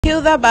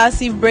Hilda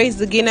Baci breaks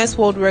the Guinness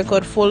World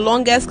Record for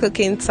longest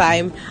cooking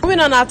time. Moving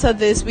on after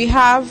this, we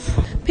have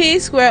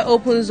Psquare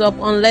opens up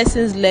on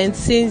lessons learned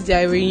since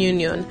their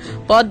reunion.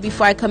 But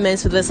before I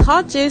commence with this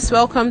hot gist,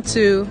 welcome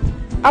to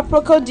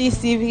Aproko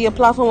TV, a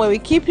platform where we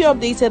keep you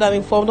updated and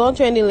informed on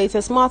trending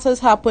latest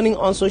matters happening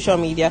on social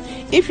media.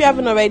 If you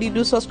haven't already,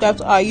 do subscribe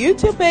to our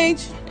YouTube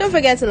page. Don't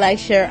forget to like,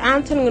 share,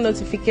 and turn on the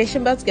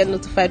notification bell to get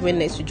notified when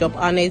next we drop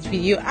our next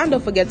video. And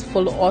don't forget to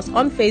follow us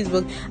on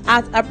Facebook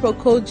at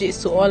Aproko.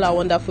 To all our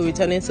wonderful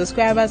returning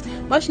subscribers,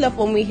 much love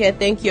from me here.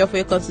 Thank you for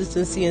your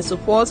consistency and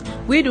support.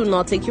 We do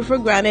not take you for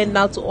granted.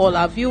 Now to all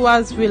our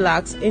viewers,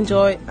 relax,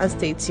 enjoy, and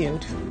stay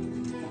tuned.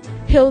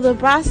 Hilda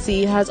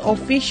Baci has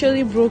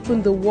officially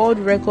broken the world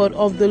record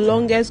of the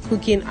longest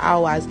cooking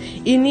hours,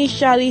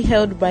 initially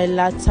held by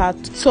Lata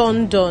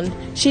Tondon.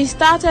 She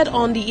started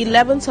on the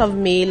 11th of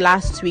May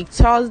last week,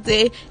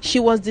 Thursday. She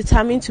was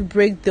determined to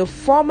break the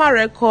former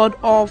record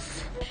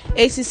of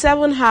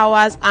 87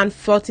 hours and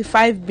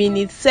 45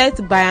 minutes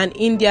set by an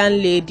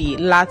Indian lady,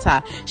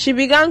 Lata. She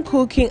began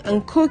cooking,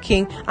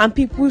 and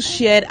people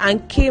shared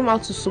and came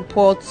out to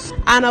support.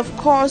 And of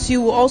course,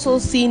 you will also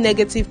see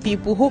negative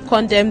people who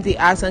condemned the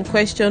act and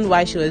questioned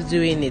why she was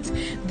doing it.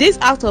 This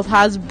act of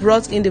hers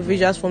brought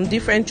individuals from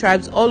different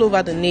tribes all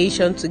over the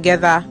nation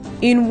together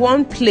in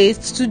one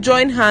place to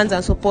join hands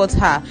and support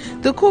her.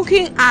 The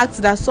cooking act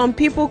that some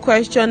people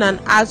questioned and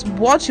asked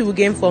what she would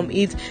gain from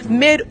it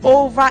made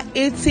over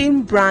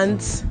 18 brands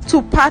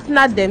to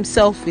partner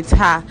themselves with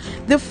her.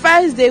 The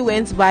first day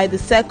went by, the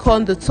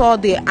second, the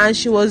third day, and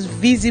she was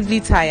visibly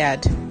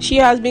tired. She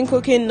has been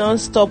cooking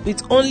non-stop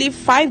with only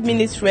 5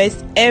 minutes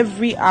rest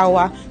every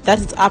hour. That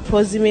is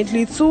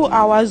approximately 2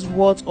 hours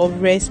worth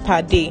of rest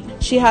per day.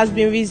 She has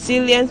been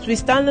resilient,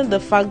 withstanding the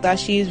fact that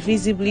she is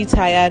visibly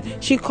tired.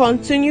 She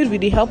continued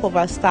with the help of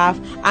her staff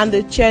and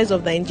the chairs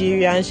of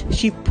Nigerians.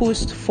 She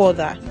pushed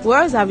further.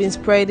 Words have been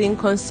spreading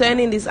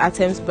concerning these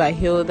attempts by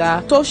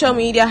Hilda. Social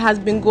media has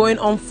been going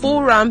on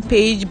full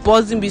rampage,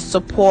 buzzing with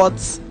support.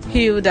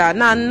 Hilda.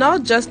 Now,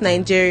 not just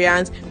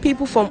Nigerians,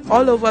 people from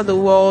all over the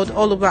world,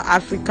 all over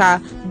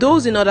Africa,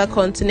 those in other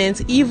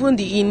continents, even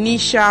the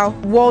initial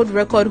world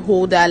record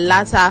holder,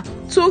 Lata,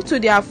 took to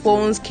their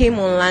phones, came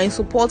online,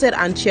 supported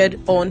and cheered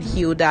on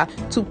Hilda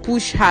to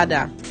push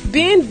harder.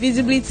 Being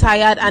visibly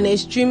tired and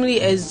extremely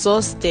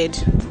exhausted,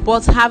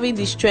 but having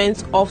the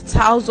strength of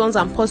thousands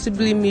and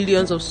possibly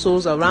millions of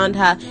souls around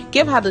her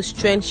gave her the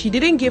strength. She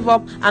didn't give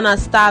up, and her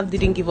staff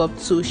didn't give up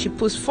too. She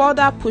pushed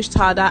further, pushed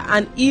harder,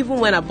 and even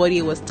when her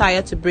body was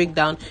tired to break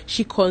down,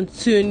 she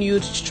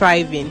continued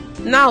striving.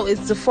 Now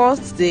it's the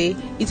fourth day.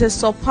 It has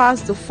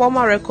surpassed the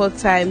former record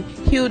time.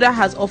 Hilda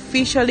has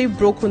officially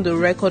broken the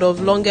record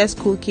of longest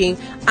cooking,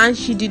 and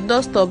she did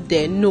not stop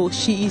there. No,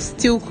 she is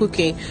still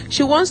cooking.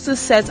 She wants to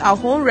set her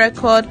own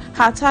record.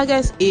 Her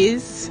target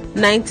is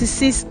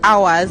 96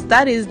 hours.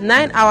 That is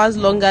 9 hours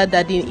longer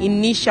than the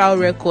initial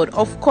record.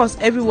 Of course,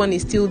 everyone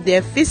is still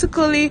there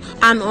physically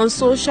and on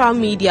social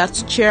media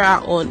to cheer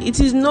her on. It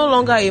is no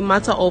longer a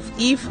matter of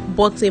if,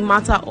 but a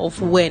matter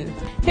of when.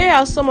 Here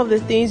are some of the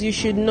things you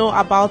should know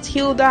about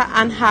Hilda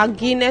and her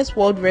Guinness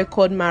World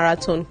Record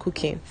marathon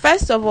cooking.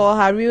 First of all,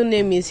 her real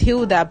name is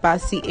Hilda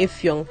Baci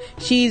Effiong.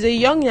 She is a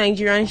young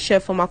Nigerian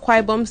chef from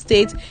Akwa Ibom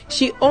State.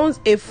 She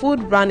owns a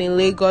food brand in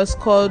Lagos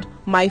called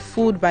My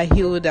Food by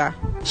Hilda.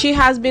 She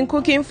has been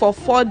cooking for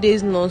 4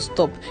 days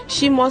non-stop.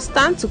 She must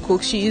stand to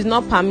cook. She is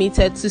not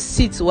permitted to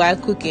sit while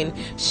cooking.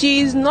 She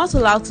is not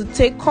allowed to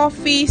take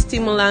coffee,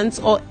 stimulants,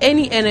 or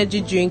any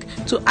energy drink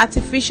to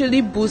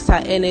artificially boost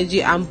her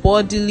energy and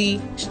bodily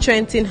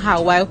strengthen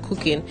her while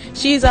cooking.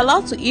 She is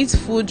allowed to eat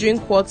food,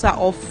 drink water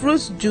or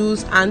fruit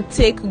juice, and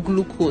take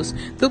glucose.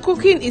 The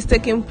cooking is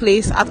taking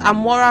place at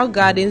Amoral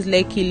Gardens,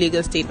 Lekki,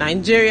 Lagos State,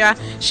 Nigeria.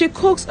 She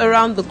cooks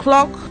around the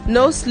clock,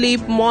 no sleep,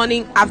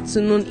 morning,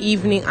 afternoon,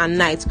 evening, and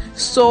night.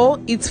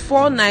 So it's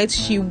 4 nights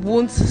she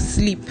won't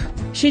sleep.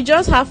 She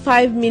just have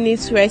 5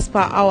 minutes rest per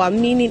hour,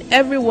 meaning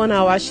every 1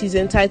 hour she's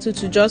entitled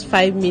to just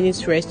 5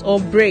 minutes rest or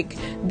break.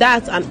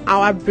 That's an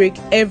hour break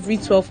every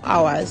 12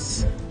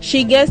 hours.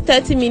 She gets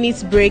 30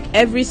 minutes break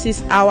every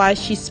 6 hours.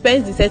 She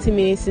spends the 30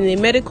 minutes in a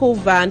medical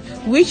van,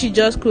 which is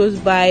just close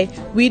by,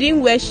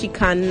 within where she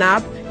can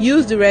nap,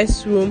 use the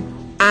restroom,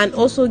 and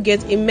also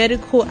get a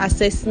medical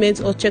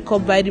assessment or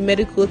checkup by the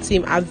medical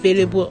team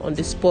available on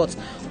the spot.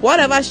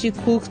 Whatever she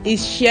cooks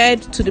is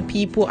shared to the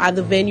people at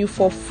the venue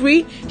for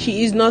free.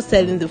 She is not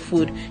selling the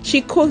food. She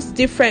cooks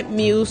different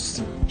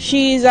meals.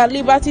 She is at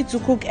liberty to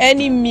cook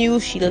any meal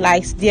she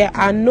likes. There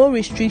are no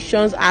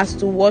restrictions as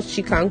to what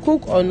she can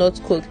cook or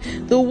not cook.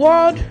 The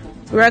world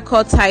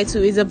record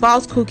title is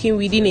about cooking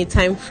within a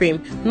time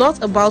frame,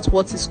 not about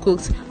what is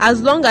cooked.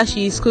 As long as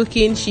she is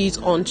cooking, she is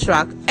on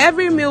track.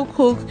 Every meal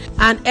cooked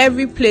and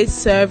every plate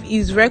served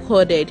is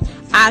recorded,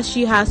 as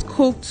she has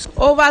cooked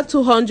over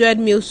 200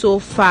 meals so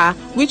far,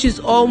 which is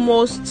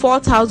almost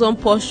 4,000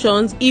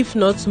 portions, if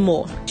not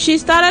more. She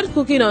started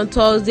cooking on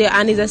Thursday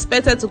and is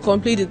expected to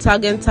complete the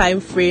target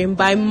time frame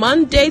by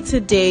Monday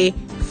today,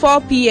 4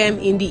 p.m.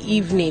 in the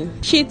evening.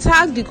 She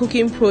tagged the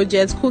cooking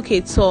project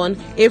Cookathon,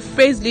 a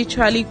phrase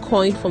literally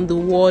coined from the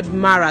word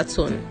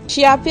marathon.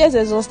 She appears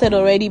exhausted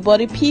already, but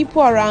the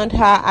people around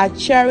her are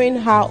cheering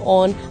her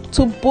on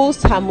to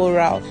boost her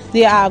morale.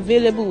 They are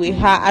available with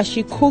her as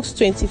she cooks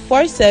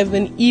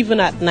 24/7 even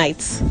at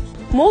night.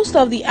 Most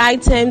of the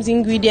items,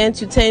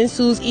 ingredients,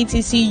 utensils,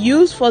 etc.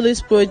 used for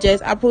this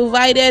project are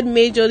provided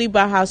majorly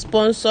by her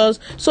sponsors,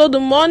 so the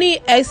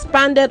money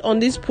expanded on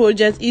this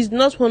project is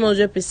not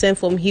 100%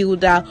 from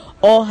Hilda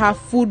or her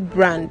food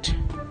brand.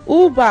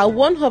 Uber,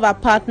 one of her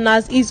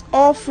partners, is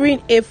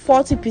offering a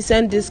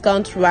 40%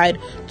 discount ride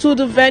to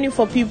the venue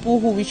for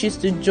people who wishes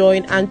to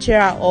join and cheer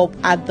her up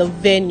at the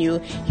venue.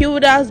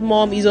 Hilda's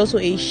mom is also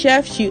a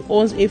chef. She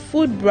owns a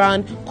food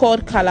brand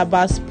called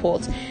Calabar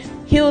Sport.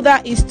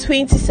 Hilda is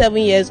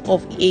 27 years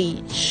of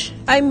age.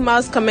 I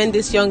must commend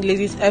this young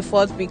lady's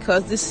effort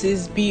because this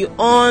is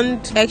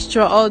beyond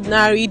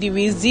extraordinary. The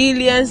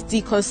resilience,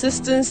 the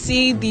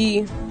consistency,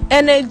 the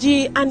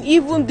energy, and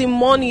even the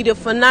money, the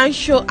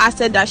financial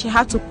asset that she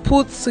had to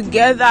put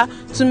together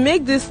to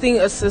make this thing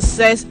a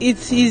success,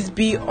 it is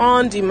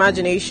beyond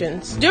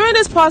imaginations. During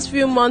this past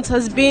few months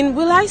has been,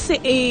 will I say,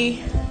 a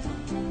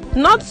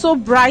not so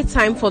bright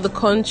time for the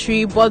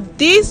country, but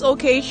this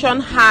occasion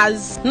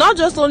has not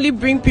just only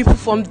bring people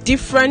from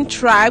different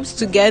tribes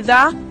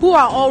together who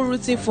are all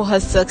rooting for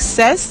her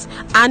success,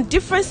 and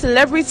different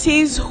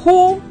celebrities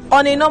who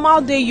on a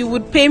normal day you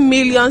would pay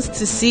millions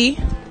to see,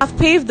 have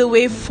paved the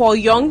way for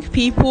young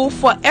people,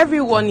 for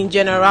everyone in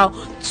general,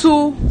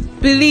 to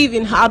believe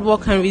in hard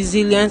work and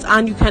resilience,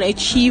 and you can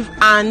achieve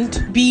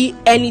and be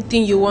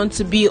anything you want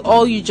to be.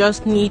 All you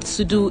just need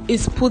to do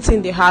is put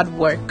in the hard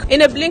work.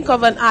 In a blink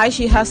of an eye,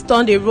 she has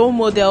turned a role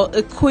model,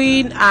 a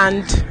queen,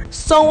 and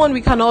someone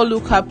we can all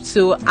look up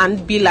to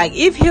and be like,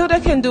 if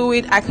Hilda can do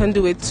it, I can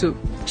do it too.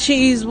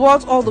 She is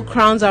worth all the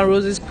crowns and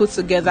roses put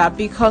together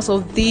because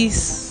of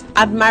these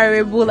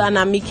admirable and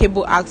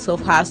amicable acts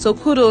of her. So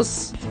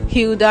kudos,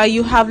 Hilda,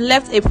 you have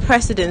left a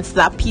precedent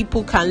that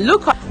people can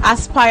look up,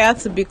 aspire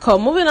to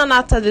become. Moving on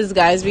after this,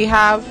 guys, we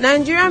have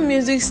Nigerian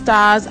music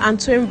stars and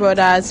twin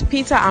brothers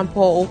Peter and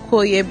Paul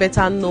Okoye,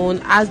 better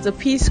known as the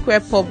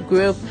Psquare pop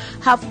group,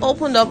 have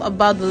opened up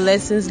about the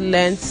lessons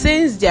learned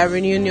since their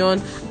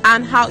reunion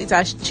and how it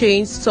has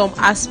changed some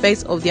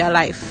aspects of their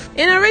life.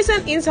 In a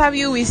recent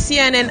interview with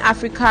CNN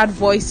Africa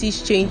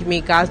Voices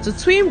Changemakers, the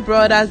twin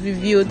brothers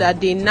revealed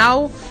that they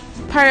now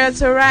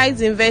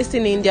prioritize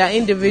investing in their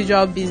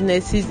individual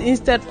businesses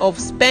instead of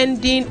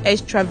spending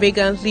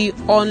extravagantly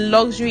on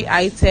luxury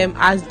items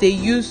as they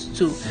used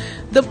to.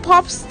 The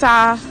pop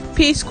star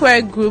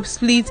Psquare group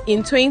split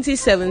in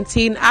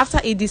 2017 after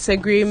a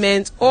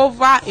disagreement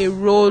over a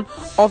role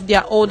of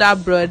their older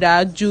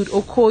brother Jude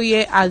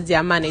Okoye as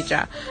their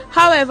manager.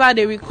 However,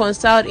 they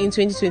reconciled in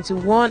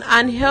 2021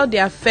 and held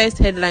their first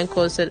headline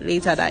concert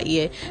later that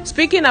year.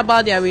 Speaking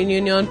about their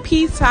reunion,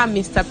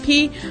 Mr.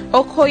 P.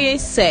 Okoye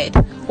said,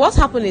 "What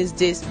happened is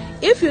this: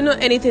 if you know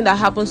anything that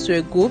happens to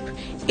a group,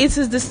 it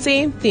is the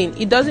same thing.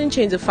 It doesn't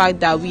change the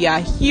fact that we are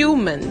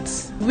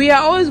humans. We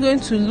are always going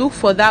to look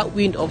for that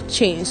wind of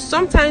change.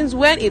 Sometimes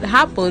when it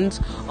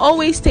happens,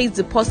 always take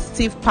the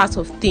positive part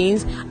of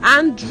things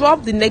and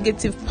drop the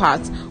negative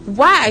part.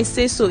 Why I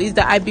say so is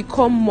that I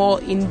become more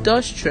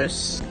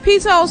industrious."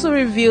 Peter also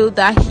revealed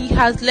that he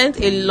has learned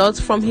a lot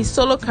from his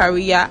solo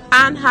career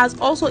and has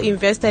also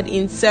invested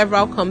in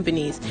several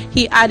companies.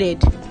 He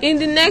added, "In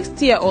the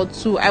next year or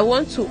two, I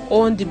want to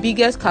own the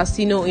biggest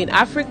casino in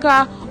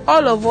Africa.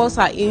 All of us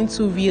are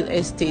into real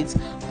estate."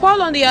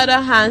 Paul, on the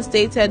other hand,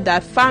 stated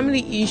that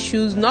family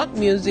issues, not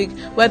music,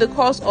 were the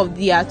cause of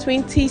their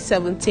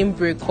 2017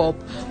 breakup.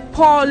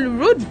 Paul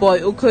Rude Boy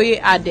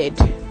Okoye added,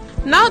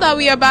 "Now that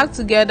we are back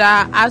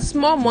together, as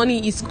more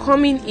money is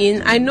coming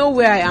in, I know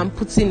where I am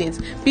putting it,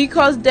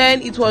 because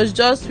then it was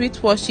just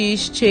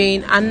wristwatches,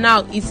 chain, and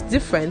now it's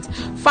different.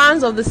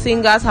 Fans of the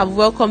singers have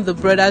welcomed the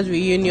brothers'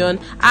 reunion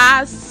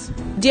as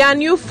their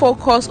new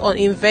focus on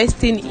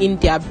investing in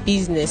their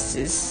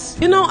businesses."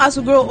 You know, as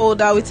we grow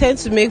older, we tend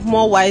to make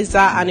more wiser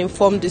and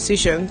informed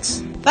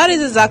decisions. That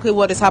is exactly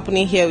what is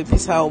happening here with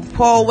Peter and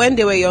Paul. When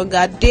they were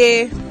younger,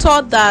 they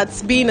thought that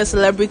being a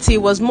celebrity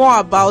was more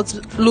about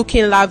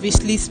looking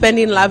lavishly,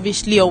 spending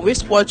lavishly on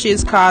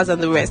wristwatches, cars,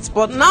 and the rest.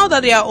 But now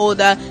that they are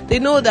older, they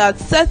know that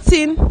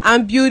setting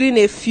and building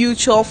a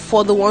future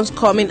for the ones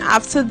coming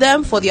after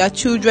them, for their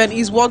children,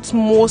 is what's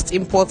most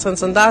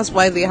important. And that's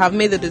why they have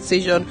made the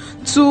decision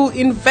to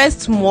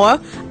invest more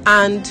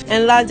and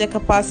enlarge their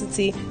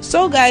capacity.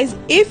 So guys,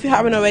 if you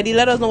haven't already,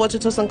 let us know what your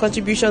thoughts and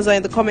contributions are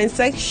in the comment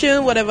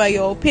section. Whatever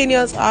your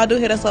opinions are, do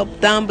hit us up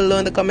down below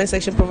in the comment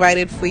section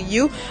provided for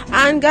you.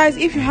 And guys,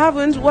 if you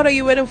haven't, what are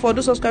you waiting for?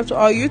 Do subscribe to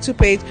our YouTube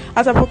page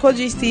at Aproko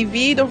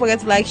TV. Don't forget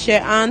to like,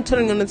 share, and turn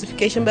on the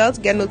notification bell to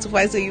get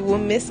notified so you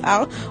won't miss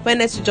out when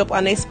next we drop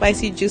our next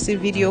spicy juicy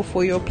video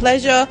for your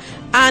pleasure.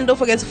 And don't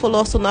forget to follow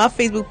us on our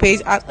Facebook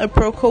page at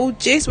Aproko,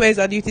 where it's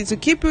our duty to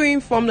keep you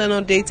informed and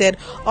updated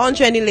on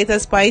trending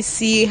latest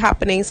spicy crazy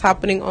happenings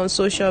happening on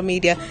social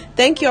media.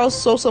 Thank you all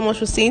so much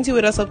for staying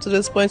with us up to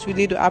this point.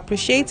 We do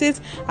appreciate it.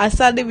 And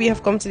sadly, we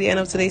have come to the end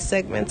of today's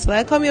segment. So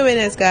I come your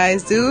winners,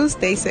 guys. Do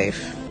stay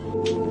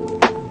safe.